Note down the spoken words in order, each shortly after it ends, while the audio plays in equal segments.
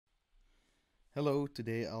Hello,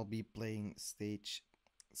 today I'll be playing stage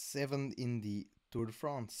 7 in the Tour de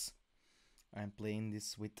France. I'm playing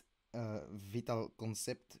this with Vital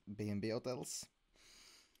Concept B&B Hotels.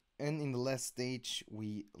 And in the last stage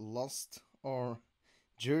we lost our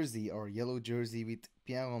jersey, our yellow jersey with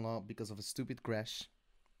Pierre Roland because of a stupid crash.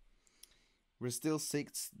 We're still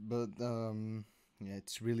 6th, but yeah,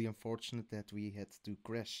 it's really unfortunate that we had to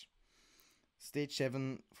crash. Stage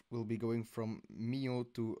 7 will be going from Millau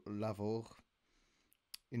to Lavore.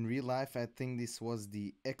 In real life, I think this was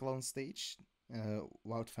the Echelon stage.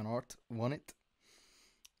 Wout van Aert won it.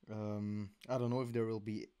 I don't know if there will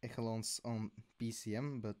be Echelons on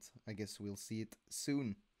PCM, but I guess we'll see it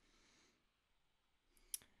soon.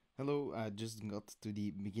 Hello, I just got to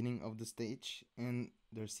the beginning of the stage, and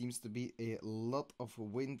there seems to be a lot of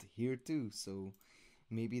wind here too, so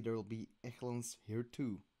maybe there will be Echelons here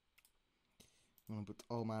too. I'm gonna put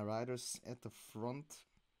all my riders at the front.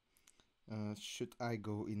 Should I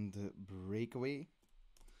go in the breakaway?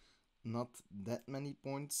 Not that many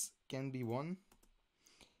points can be won.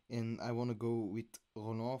 And I want to go with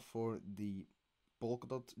Roland for the polka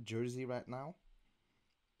dot jersey right now.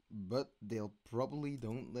 But they'll probably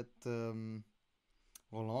don't let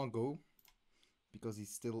Roland go because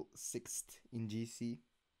he's still 6th in GC.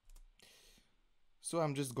 So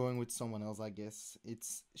I'm just going with someone else, I guess.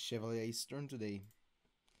 It's Chevalier's turn today.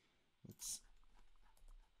 Let's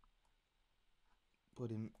put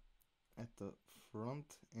him at the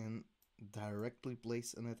front and directly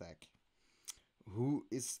place an attack. Who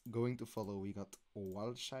is going to follow? We got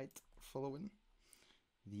Walscheid following,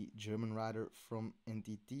 the German rider from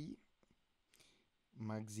NTT,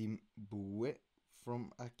 Maxime Bouet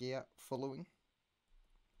from Arkea following,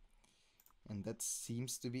 and that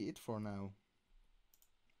seems to be it for now.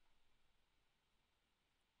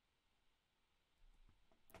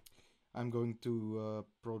 I'm going to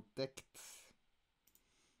protect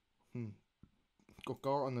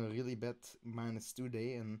Kokar on a really bad -2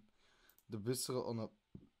 day and Debusschere on a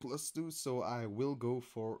 +2, so I will go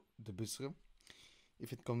for Debusschere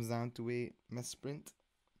if it comes down to a mass sprint.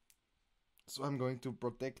 So I'm going to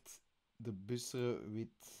protect Debusschere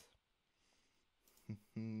with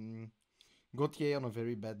Gauthier on a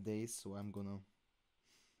very bad day, so I'm gonna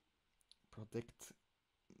protect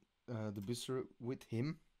Debusschere with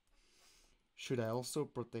him. Should I also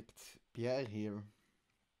protect Pierre here?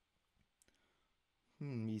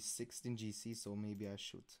 He's 6th in GC, so maybe I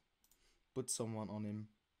should put someone on him.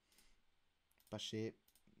 Paché,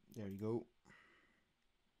 there you go.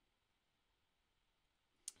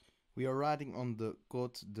 We are riding on the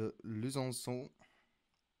Côte de Lusançon.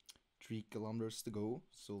 3 kilometers to go,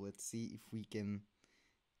 so let's see if we can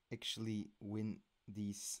actually win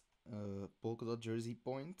these polka dot jersey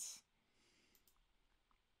points.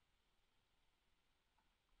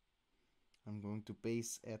 I'm going to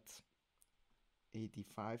pace at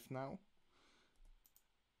 85 now.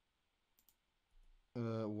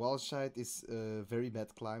 Walscheid is a very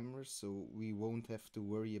bad climber, so we won't have to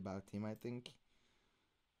worry about him, I think.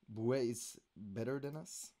 Bouet is better than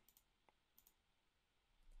us.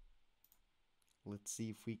 Let's see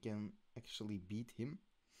if we can actually beat him.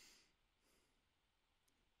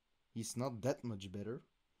 He's not that much better.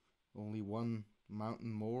 Only 1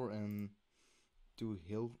 mountain more and 2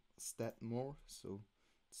 hill stat more, so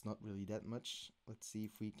it's not really that much. Let's see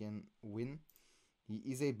if we can win. He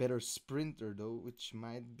is a better sprinter though, which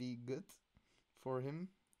might be good for him.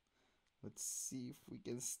 Let's see if we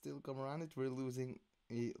can still come around it. We're losing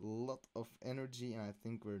a lot of energy and I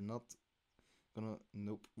think we're not gonna,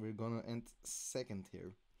 nope, we're gonna end 2nd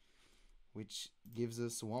here, which gives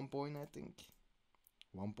us 1 point, I think.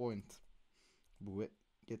 1 point. Bouet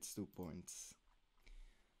gets 2 points.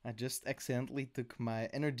 I just accidentally took my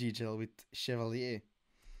energy gel with Chevalier.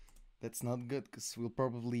 That's not good, because we'll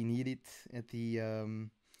probably need it at the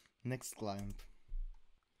next climb.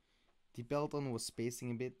 The peloton was spacing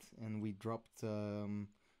a bit, and we dropped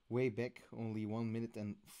way back, only 1 minute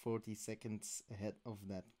and 40 seconds ahead of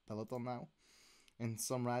that peloton now. And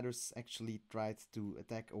some riders actually tried to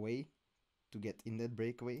attack away to get in that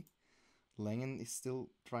breakaway. Langen is still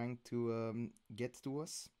trying to get to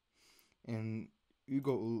us, and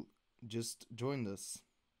Hugo just joined us.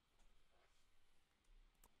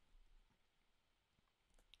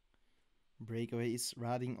 Breakaway is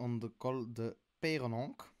riding on the Col de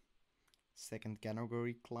Peyrononc, 2nd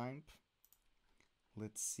category climb.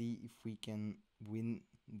 Let's see if we can win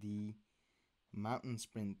the mountain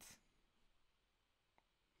sprint.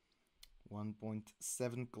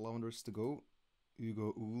 1.7 kilometers to go.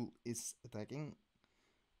 Hugo Uhl is attacking.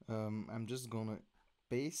 I'm just gonna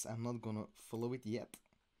pace. I'm not gonna follow it yet.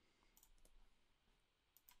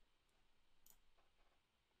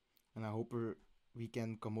 and I hope we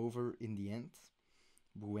can come over in the end.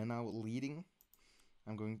 Buena leading.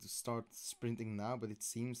 I'm going to start sprinting now, but it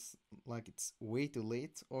seems like it's way too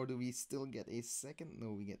late. Or do we still get a second?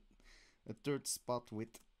 No, we get a third spot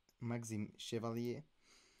with Maxime Chevalier,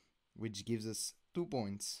 which gives us 2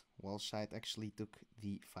 points, while Scheid actually took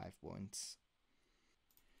the 5 points.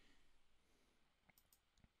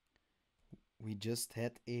 We just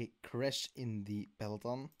had a crash in the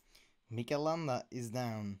peloton. Michelanda is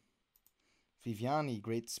down. Viviani,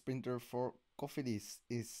 great sprinter for Cofidis,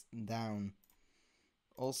 is down.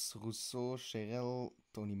 Os, Rousseau, Cherel,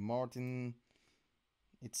 Tony Martin.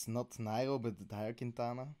 It's not Nairo, but Dair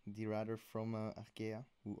Quintana, the rider from Arkea,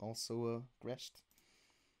 who also crashed.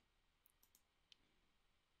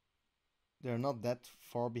 They're not that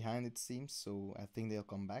far behind, it seems, so I think they'll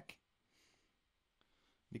come back.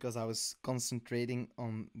 Because I was concentrating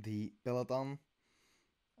on the peloton,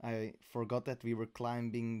 I forgot that we were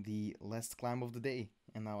climbing the last climb of the day,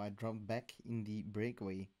 and now I dropped back in the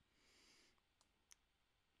breakaway.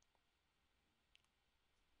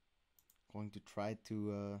 Going to try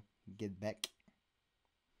to get back.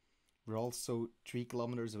 We're also 3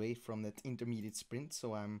 kilometers away from that intermediate sprint,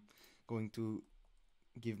 so I'm going to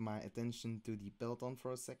give my attention to the peloton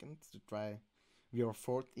for a second to try. We are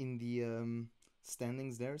fourth in the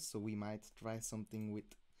standings there, so we might try something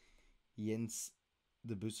with Jens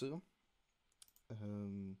Debusschere.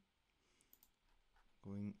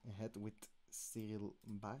 Going ahead with Cyril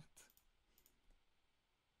Bart.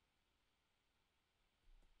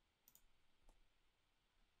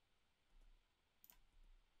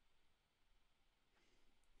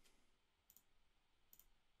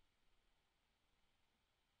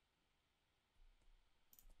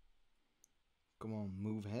 Come on,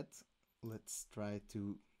 move ahead. Let's try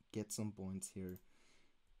to get some points here.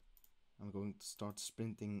 I'm going to start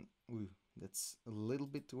sprinting. Ooh, that's a little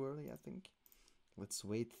bit too early, I think. Let's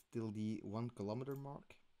wait till the 1 kilometer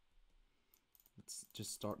mark. Let's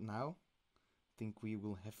just start now. I think we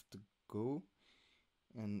will have to go.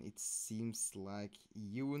 And it seems like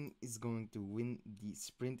Ewan is going to win the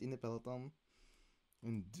sprint in the peloton.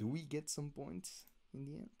 And do we get some points in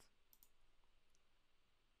the end?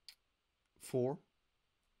 4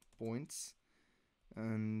 points.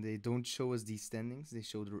 And they don't show us the standings. They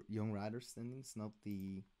show the young rider standings, not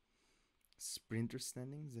the sprinter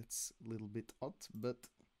standings. That's a little bit odd, but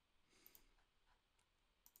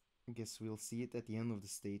I guess we'll see it at the end of the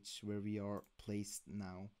stage where we are placed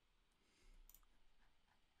now.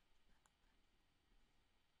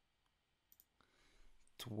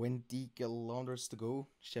 20 kilometers to go.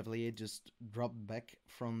 Chevalier just dropped back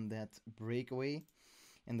from that breakaway,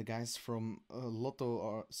 and the guys from Lotto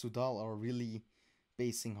or Sudal are really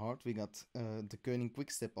pacing hard. We got the Koenig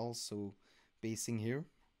Quickstep also pacing here,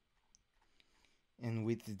 and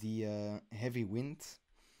with the heavy wind,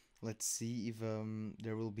 let's see if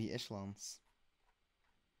there will be echelons.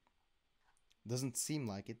 Doesn't seem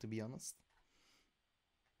like it, to be honest.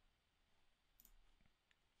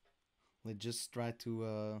 Let's just try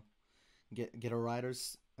to get our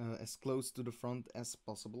riders as close to the front as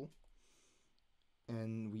possible.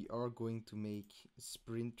 And we are going to make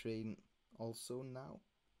sprint train also now.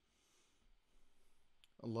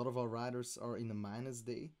 A lot of our riders are in a minus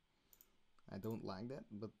day. I don't like that,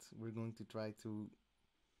 but we're going to try to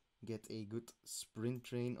get a good sprint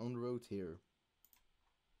train on the road here.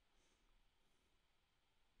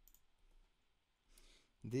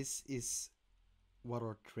 This is what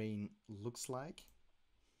our train looks like.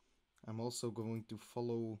 I'm also going to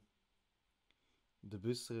follow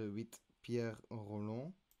Debusschere with Pierre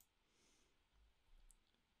Roland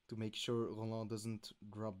to make sure Roland doesn't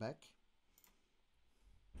drop back.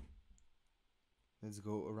 Let's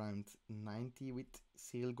go around 90 with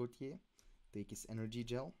Cyril Gauthier. Take his energy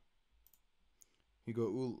gel. Hugo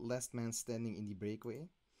Uhl, last man standing in the breakaway.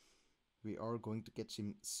 We are going to catch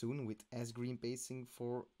him soon with S-Green pacing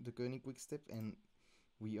for the Koenig Quickstep, and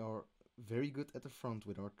we are very good at the front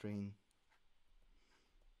with our train.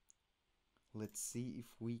 Let's see if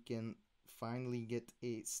we can finally get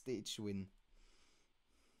a stage win.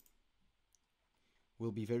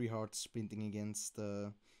 Will be very hard sprinting against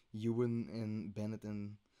Ewan and Bennett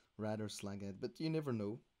and riders like that, but you never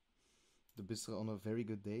know. Debusschere on a very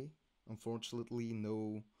good day. Unfortunately,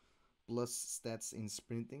 no plus stats in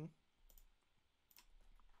sprinting.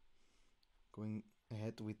 Going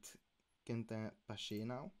ahead with Quentin Paché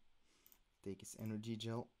now. Take his energy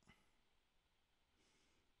gel.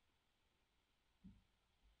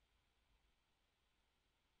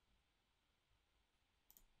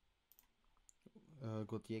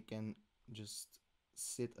 Gauthier can just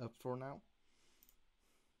sit up for now.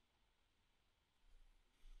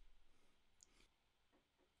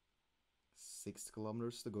 6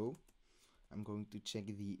 kilometers to go. I'm going to check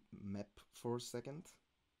the map for a second.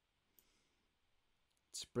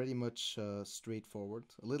 It's pretty much straightforward.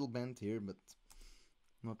 A little bend here, but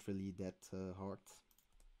not really that hard.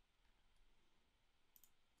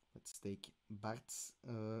 Let's take Bart's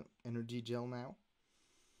energy gel now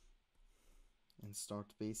and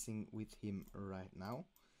start pacing with him right now.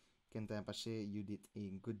 Jens Debusschere, you did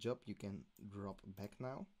a good job. You can drop back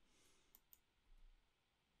now.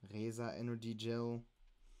 Reza energy gel.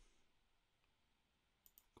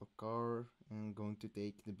 Kokar, and going to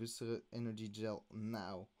take the Debusschere energy gel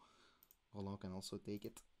now. Roland can also take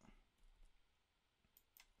it.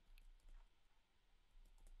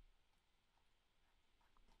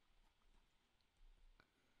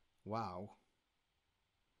 Wow.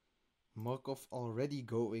 Markov already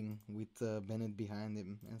going with Bennett behind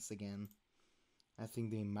him once again. I think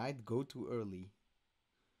they might go too early.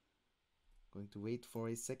 Going to wait for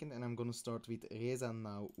a second and I'm gonna start with Reza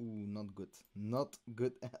now. Ooh, not good. Not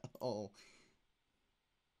good at all.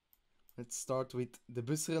 Let's start with the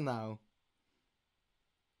Debusschere now.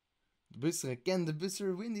 Debusschere, can the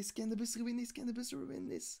Debusschere win this? Can the Debusschere win this? Can the Debusschere win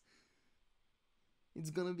this? It's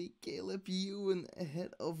gonna be Caleb Ewan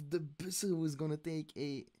ahead of the Debusschere, who's gonna take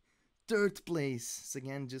a 3rd place. So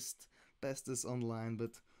again, just passed us online,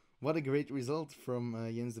 but what a great result from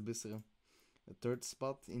Jens Debusschere. A 3rd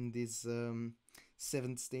spot in this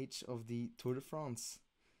 7th stage of the Tour de France.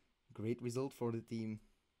 Great result for the team.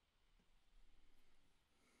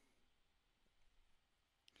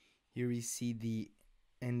 Here we see the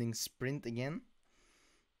ending sprint again.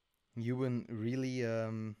 Ewan really,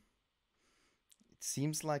 it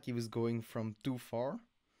seems like he was going from too far.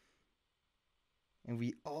 And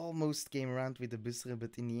we almost came around with the Debusschere,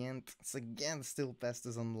 but in the end, it's again still passed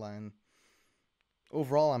us on the line.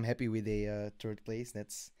 Overall, I'm happy with a 3rd place.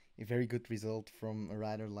 That's a very good result from a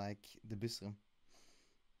rider like the Debusschere.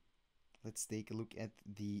 Let's take a look at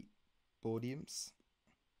the podiums.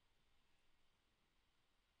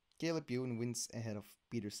 Caleb Ewan wins ahead of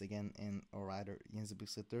Peters again and our rider Jens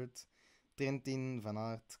Debusschere 3rd. Trentin, Van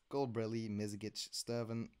Aert, Colbrelli, Mezigic,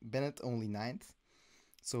 Stuyven, Bennett only 9th.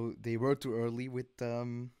 So they were too early with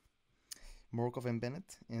Morkov and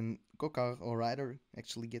Bennett. And Kokar, our rider,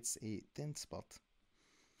 actually gets a 10th spot.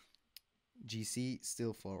 GC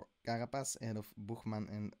still for Carapaz ahead of Buchmann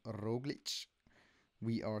and Roglic.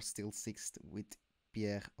 We are still 6th with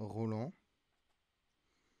Pierre Rolland.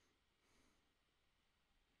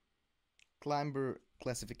 Climber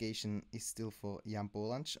classification is still for Jan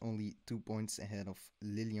Polanc, only 2 points ahead of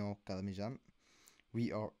Lilian Calmejean.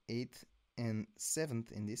 We are 8th and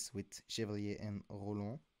 7th in this with Chevalier and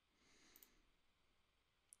Rolland.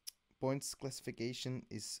 Points classification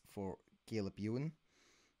is for Caleb Ewan.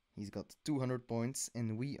 He's got 200 points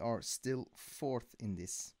and we are still 4th in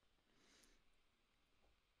this.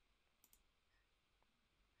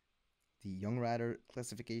 The young rider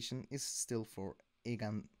classification is still for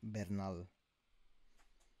Egan Bernal.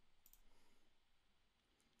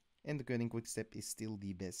 And the Koenig Quickstep is still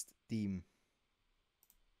the best team.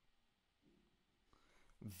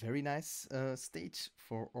 Very nice stage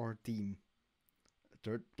for our team.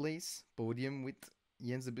 3rd place podium with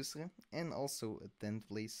Jens Debusschere and also a 10th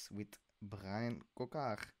place with Brian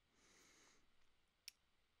Kokar.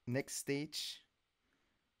 Next stage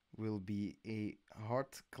will be a hard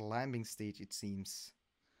climbing stage, it seems.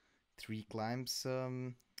 3 climbs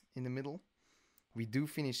in the middle. We do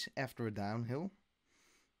finish after a downhill.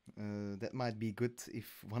 That might be good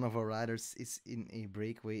if one of our riders is in a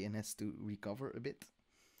breakaway and has to recover a bit.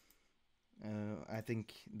 I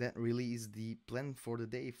think that really is the plan for the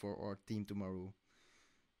day for our team tomorrow.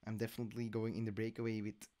 I'm definitely going in the breakaway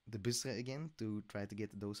with the Debusschere again to try to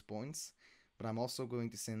get those points. But I'm also going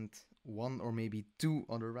to send 1 or maybe 2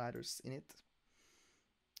 other riders in it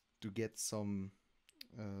to get some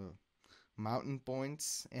mountain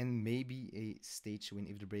points and maybe a stage win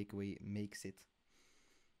if the breakaway makes it.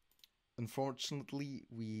 Unfortunately,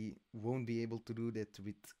 we won't be able to do that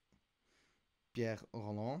with Pierre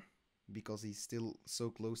Rolland because he's still so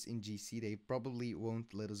close in GC. They probably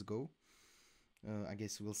won't let us go. I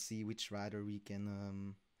guess we'll see which rider we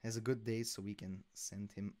can has a good day so we can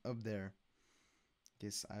send him up there.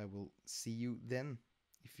 Guess I will see you then.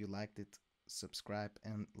 If you liked it, subscribe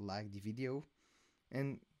and like the video,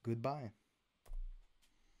 and goodbye.